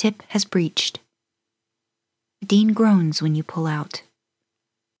 the tip has breached. Dean groans when you pull out.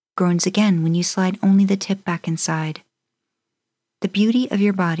 Groans again when you slide only the tip back inside. The beauty of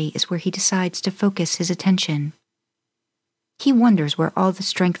your body is where he decides to focus his attention. He wonders where all the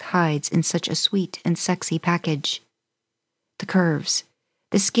strength hides in such a sweet and sexy package. The curves,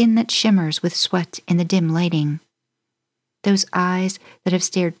 the skin that shimmers with sweat in the dim lighting. Those eyes that have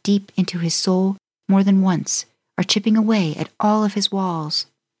stared deep into his soul more than once are chipping away at all of his walls.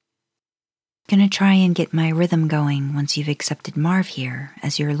 Gonna try and get my rhythm going once you've accepted Marv here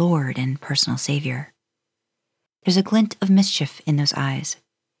as your lord and personal savior. There's a glint of mischief in those eyes.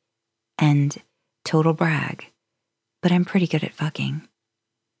 And total brag, but I'm pretty good at fucking.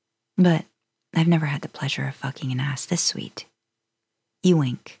 But I've never had the pleasure of fucking an ass this sweet. You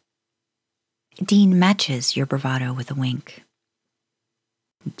wink. Dean matches your bravado with a wink.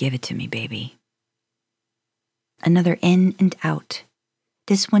 Give it to me, baby. Another in and out.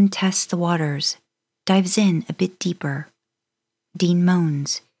 This one tests the waters, dives in a bit deeper. Dean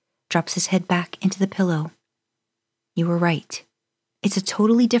moans, drops his head back into the pillow. You were right. It's a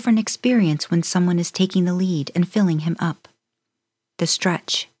totally different experience when someone is taking the lead and filling him up. The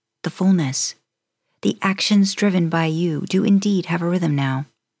stretch, the fullness, the actions driven by you do indeed have a rhythm now.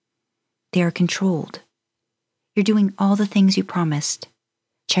 They are controlled. You're doing all the things you promised,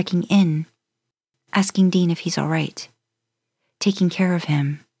 checking in, asking Dean if he's all right, taking care of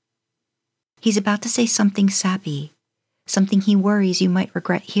him. He's about to say something sappy, something he worries you might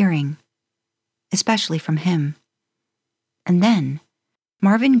regret hearing, especially from him. And then,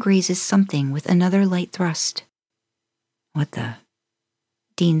 Marvin grazes something with another light thrust. What the?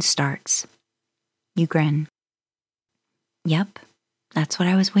 Dean starts. You grin. Yep, that's what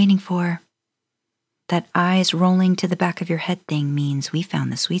I was waiting for. That eyes rolling to the back of your head thing means we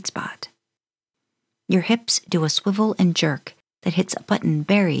found the sweet spot. Your hips do a swivel and jerk that hits a button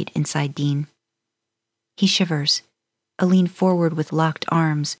buried inside Dean. He shivers, a lean forward with locked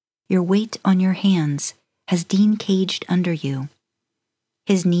arms, your weight on your hands, has Dean caged under you.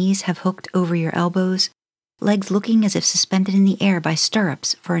 His knees have hooked over your elbows, legs looking as if suspended in the air by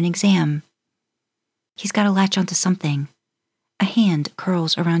stirrups for an exam. He's got to latch onto something. A hand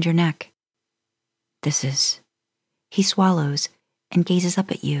curls around your neck. He swallows and gazes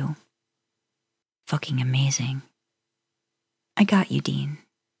up at you. Fucking amazing. I got you, Dean.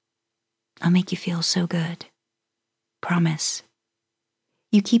 I'll make you feel so good. Promise.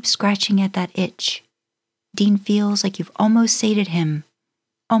 You keep scratching at that itch. Dean feels like you've almost sated him,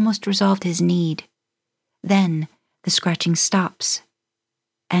 almost resolved his need. Then the scratching stops,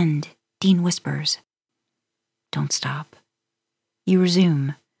 and Dean whispers, "Don't stop." You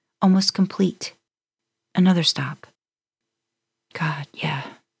resume, almost complete. Another stop. "God,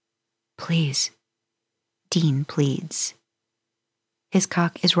 yeah. Please." Dean pleads. His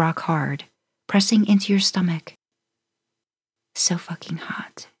cock is rock hard, pressing into your stomach. So fucking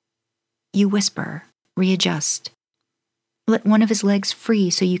hot. You whisper, readjust. Let one of his legs free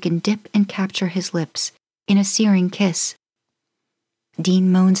so you can dip and capture his lips in a searing kiss.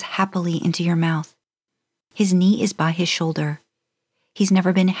 Dean moans happily into your mouth. His knee is by his shoulder. He's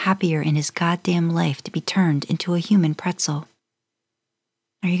never been happier in his goddamn life to be turned into a human pretzel.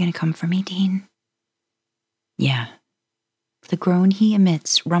 Are you gonna come for me, Dean? Yeah. The groan he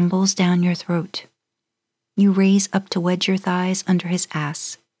emits rumbles down your throat. You raise up to wedge your thighs under his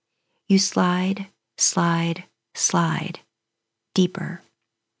ass. You slide, slide, slide. Deeper.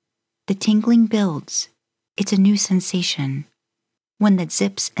 The tingling builds. It's a new sensation. One that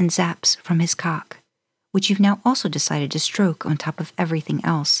zips and zaps from his cock, which you've now also decided to stroke on top of everything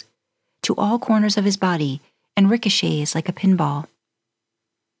else, to all corners of his body and ricochets like a pinball.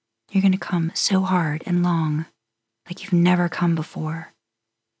 You're gonna come so hard and long, like you've never come before.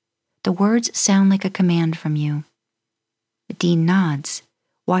 The words sound like a command from you. Dean nods,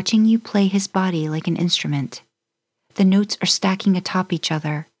 watching you play his body like an instrument. The notes are stacking atop each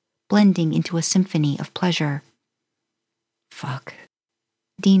other, blending into a symphony of pleasure. Fuck.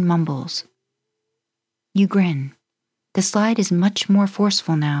 Dean mumbles. You grin. The slide is much more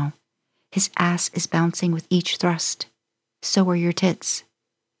forceful now. His ass is bouncing with each thrust. So are your tits.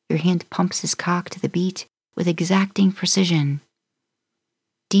 Your hand pumps his cock to the beat with exacting precision.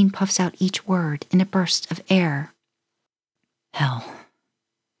 Dean puffs out each word in a burst of air. Hell.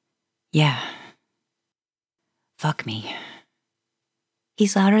 Yeah. Fuck me.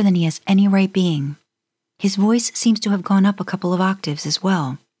 He's louder than he has any right being. His voice seems to have gone up a couple of octaves as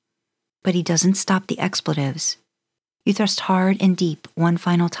well. But he doesn't stop the expletives. You thrust hard and deep one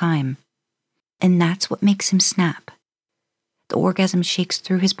final time. And that's what makes him snap. The orgasm shakes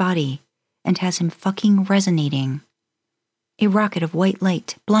through his body and has him fucking resonating. A rocket of white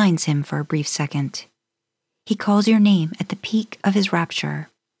light blinds him for a brief second. He calls your name at the peak of his rapture.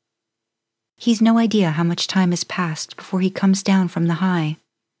 He's no idea how much time has passed before he comes down from the high.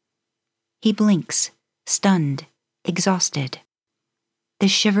 He blinks, stunned, exhausted. The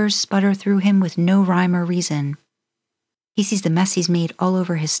shivers sputter through him with no rhyme or reason. He sees the mess he's made all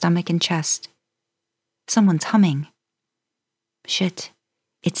over his stomach and chest. Someone's humming. Shit,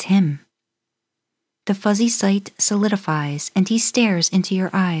 it's him. The fuzzy sight solidifies and he stares into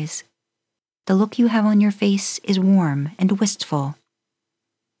your eyes. The look you have on your face is warm and wistful.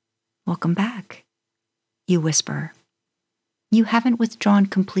 Welcome back, you whisper. You haven't withdrawn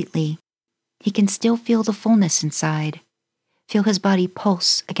completely. He can still feel the fullness inside, feel his body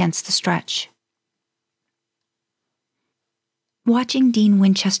pulse against the stretch. Watching Dean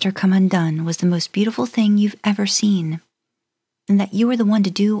Winchester come undone was the most beautiful thing you've ever seen. And that you were the one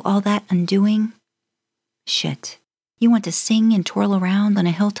to do all that undoing? Shit, you want to sing and twirl around on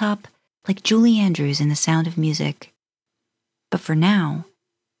a hilltop like Julie Andrews in The Sound of Music. But for now,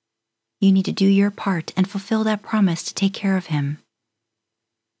 you need to do your part and fulfill that promise to take care of him.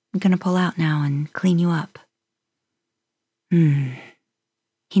 I'm gonna pull out now and clean you up.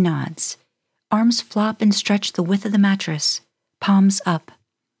 He nods. Arms flop and stretch the width of the mattress, palms up.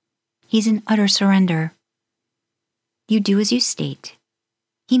 He's in utter surrender. You do as you state.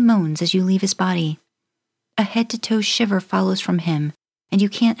 He moans as you leave his body. A head-to-toe shiver follows from him, and you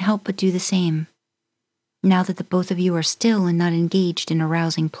can't help but do the same. Now that the both of you are still and not engaged in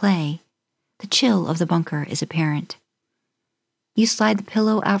arousing play, the chill of the bunker is apparent. You slide the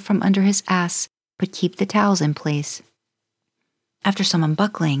pillow out from under his ass, but keep the towels in place. After some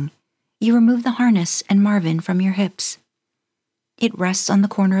unbuckling, you remove the harness and Marvin from your hips. It rests on the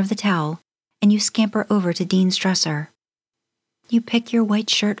corner of the towel, and you scamper over to Dean's dresser. You pick your white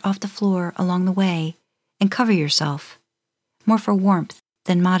shirt off the floor along the way and cover yourself, more for warmth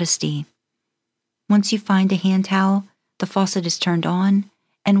than modesty. Once you find a hand towel, the faucet is turned on,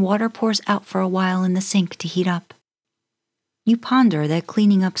 and water pours out for a while in the sink to heat up. You ponder that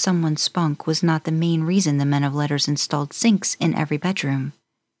cleaning up someone's spunk was not the main reason the men of letters installed sinks in every bedroom.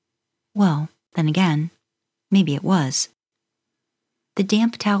 Well, then again, maybe it was. The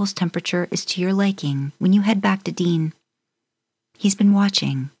damp towel's temperature is to your liking when you head back to Dean. He's been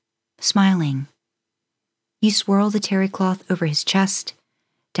watching, smiling. You swirl the terry cloth over his chest,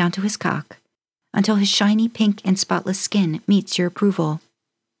 down to his cock, until his shiny pink and spotless skin meets your approval.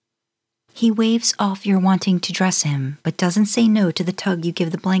 He waves off your wanting to dress him, but doesn't say no to the tug you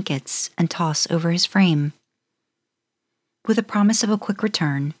give the blankets and toss over his frame. With a promise of a quick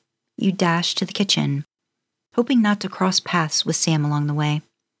return, you dash to the kitchen, hoping not to cross paths with Sam along the way.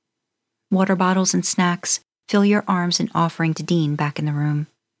 Water bottles and snacks fill your arms in offering to Dean back in the room.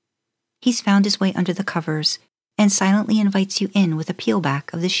 He's found his way under the covers and silently invites you in with a peel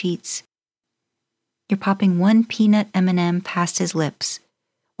back of the sheets. You're popping one peanut M&M past his lips.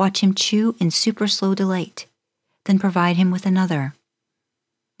 Watch him chew in super slow delight, then provide him with another.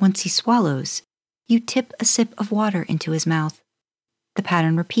 Once he swallows, you tip a sip of water into his mouth. The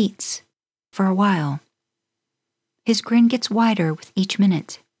pattern repeats, for a while. His grin gets wider with each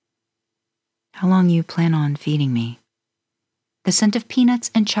minute. How long you plan on feeding me? The scent of peanuts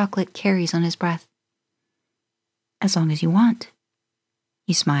and chocolate carries on his breath. As long as you want.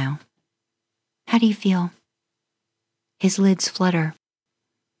 You smile. How do you feel? His lids flutter.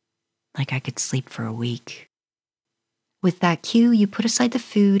 Like I could sleep for a week. With that cue, you put aside the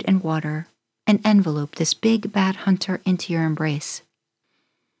food and water and envelope this big bad hunter into your embrace.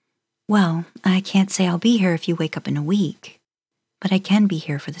 Well, I can't say I'll be here if you wake up in a week, but I can be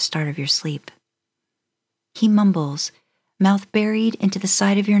here for the start of your sleep. He mumbles, mouth buried into the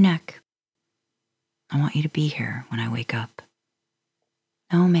side of your neck. I want you to be here when I wake up.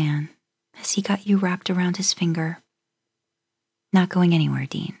 Oh man, has he got you wrapped around his finger? Not going anywhere,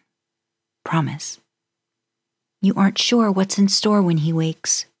 Dean. Promise. You aren't sure what's in store when he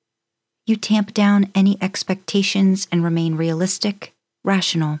wakes. You tamp down any expectations and remain realistic,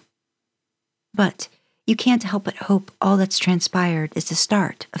 rational. But you can't help but hope all that's transpired is the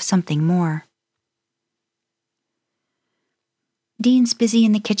start of something more. Dean's busy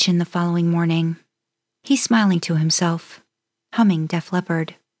in the kitchen the following morning. He's smiling to himself, humming Def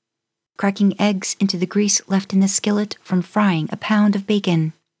Leppard, cracking eggs into the grease left in the skillet from frying a pound of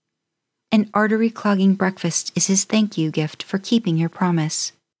bacon. An artery-clogging breakfast is his thank you gift for keeping your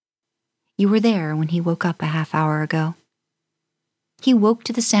promise. You were there when he woke up a half hour ago. He woke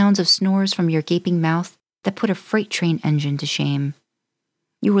to the sounds of snores from your gaping mouth that put a freight train engine to shame.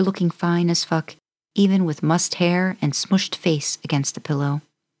 You were looking fine as fuck, even with mussed hair and smushed face against the pillow.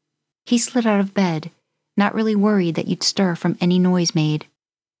 He slid out of bed, not really worried that you'd stir from any noise made.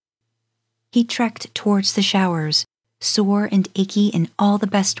 He trekked towards the showers, sore and achy in all the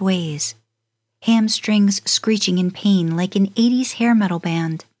best ways. Hamstrings screeching in pain like an 80s hair metal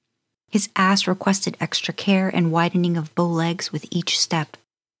band. His ass requested extra care and widening of bow legs with each step.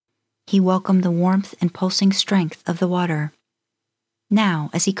 He welcomed the warmth and pulsing strength of the water.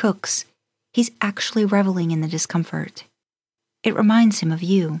 Now, as he cooks, he's actually reveling in the discomfort. It reminds him of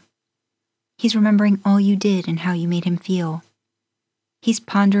you. He's remembering all you did and how you made him feel. He's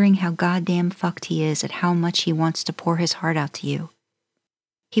pondering how goddamn fucked he is at how much he wants to pour his heart out to you.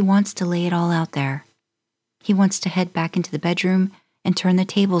 He wants to lay it all out there. He wants to head back into the bedroom and turn the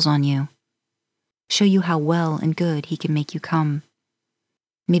tables on you. Show you how well and good he can make you come.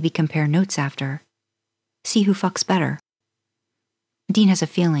 Maybe compare notes after. See who fucks better. Dean has a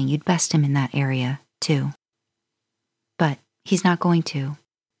feeling you'd best him in that area, too. But he's not going to.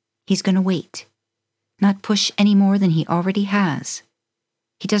 He's going to wait. Not push any more than he already has.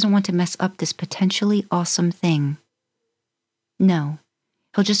 He doesn't want to mess up this potentially awesome thing. No,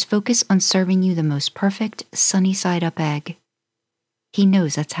 he'll just focus on serving you the most perfect sunny-side-up egg. He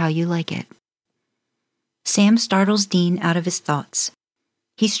knows that's how you like it. Sam startles Dean out of his thoughts.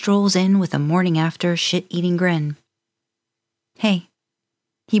 He strolls in with a morning-after shit-eating grin. Hey.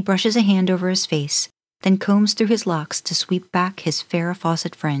 He brushes a hand over his face, then combs through his locks to sweep back his Farrah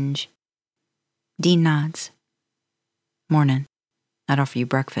Fawcett fringe. Dean nods. Mornin'. I'd offer you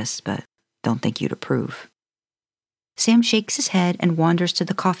breakfast, but don't think you'd approve. Sam shakes his head and wanders to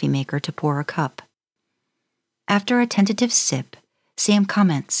the coffee maker to pour a cup. After a tentative sip, Sam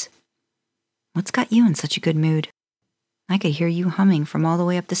comments, What's got you in such a good mood? I could hear you humming from all the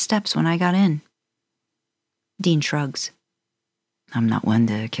way up the steps when I got in. Dean shrugs. I'm not one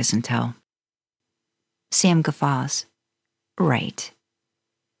to kiss and tell. Sam guffaws. Right.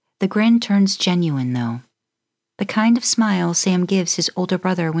 The grin turns genuine, though. The kind of smile Sam gives his older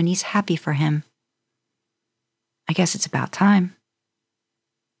brother when he's happy for him. I guess it's about time.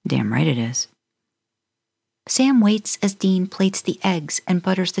 Damn right it is. Sam waits as Dean plates the eggs and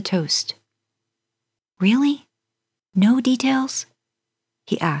butters the toast. Really? No details?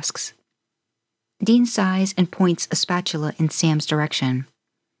 He asks. Dean sighs and points a spatula in Sam's direction.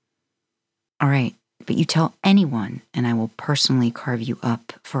 All right, but you tell anyone and I will personally carve you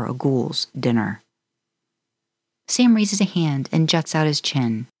up for a ghoul's dinner. Sam raises a hand and juts out his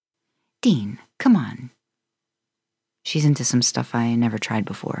chin. Dean, come on. She's into some stuff I never tried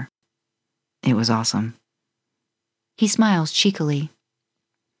before. It was awesome. He smiles cheekily.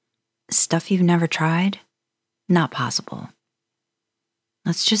 Stuff you've never tried? Not possible.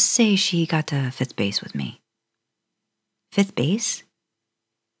 Let's just say she got to fifth base with me. Fifth base?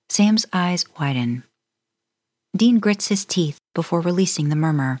 Sam's eyes widen. Dean grits his teeth before releasing the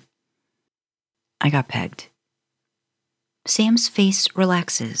murmur. I got pegged. Sam's face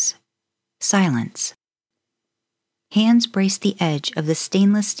relaxes. Silence. Hands brace the edge of the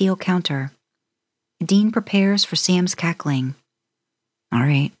stainless steel counter. Dean prepares for Sam's cackling. All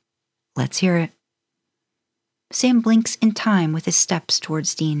right, let's hear it. Sam blinks in time with his steps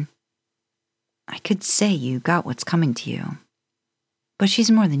towards Dean. I could say you got what's coming to you, but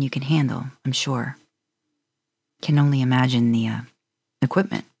she's more than you can handle, I'm sure. Can only imagine the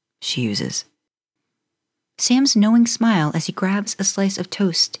equipment she uses. Sam's knowing smile as he grabs a slice of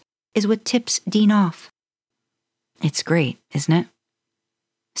toast is what tips Dean off. It's great, isn't it?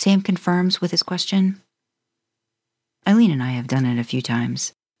 Sam confirms with his question. Eileen and I have done it a few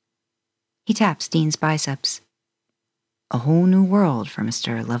times. He taps Dean's biceps. A whole new world for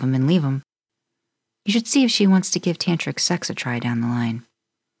Mr. Love 'em and Leave 'em. You should see if she wants to give tantric sex a try down the line.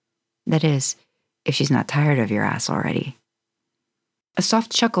 That is, if she's not tired of your ass already. A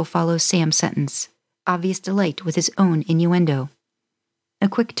soft chuckle follows Sam's sentence, obvious delight with his own innuendo. A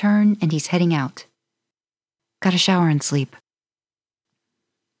quick turn and he's heading out. Gotta shower and sleep.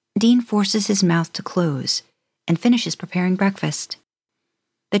 Dean forces his mouth to close and finishes preparing breakfast.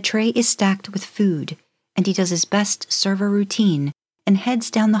 The tray is stacked with food, and he does his best server routine and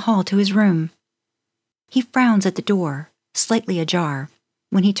heads down the hall to his room. He frowns at the door, slightly ajar,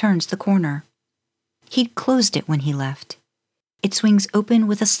 when he turns the corner. He'd closed it when he left. It swings open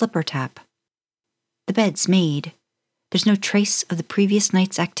with a slipper tap. The bed's made. There's no trace of the previous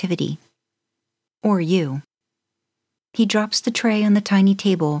night's activity. Or you. He drops the tray on the tiny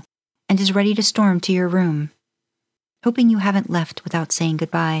table and is ready to storm to your room, hoping you haven't left without saying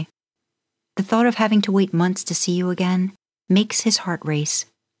goodbye. The thought of having to wait months to see you again makes his heart race.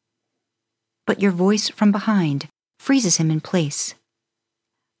 But your voice from behind freezes him in place.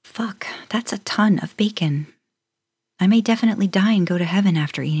 Fuck, that's a ton of bacon. I may definitely die and go to heaven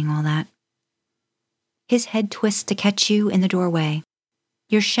after eating all that. His head twists to catch you in the doorway.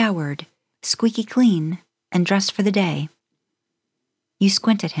 You're showered, squeaky clean, and dressed for the day. You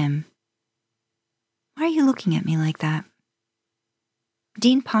squint at him. Why are you looking at me like that?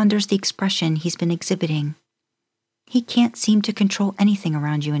 Dean ponders the expression he's been exhibiting. He can't seem to control anything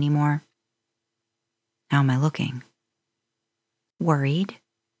around you anymore. How am I looking? Worried?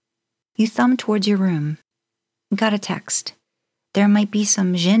 You thumb towards your room. Got a text. There might be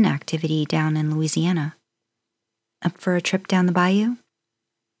some gin activity down in Louisiana. Up for a trip down the bayou?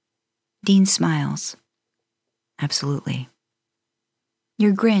 Dean smiles. Absolutely.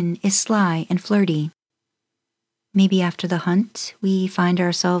 Your grin is sly and flirty. Maybe after the hunt, we find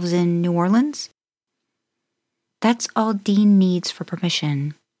ourselves in New Orleans? That's all Dean needs for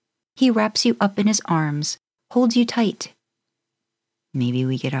permission. He wraps you up in his arms, holds you tight. Maybe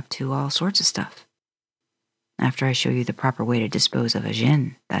we get up to all sorts of stuff. After I show you the proper way to dispose of a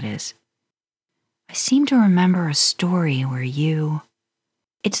gin, that is. I seem to remember a story where you...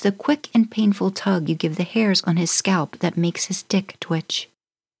 It's the quick and painful tug you give the hairs on his scalp that makes his dick twitch.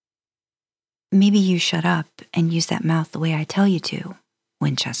 Maybe you shut up and use that mouth the way I tell you to,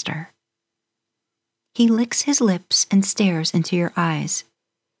 Winchester. He licks his lips and stares into your eyes.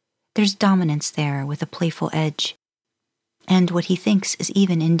 There's dominance there with a playful edge, and what he thinks is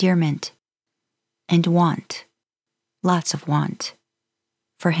even endearment. And want. Lots of want.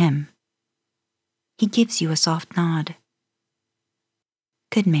 For him. He gives you a soft nod.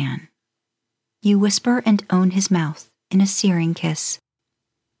 Good man. You whisper and own his mouth in a searing kiss.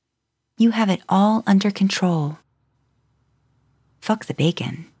 You have it all under control. Fuck the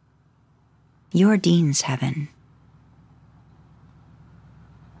bacon. You're Dean's heaven.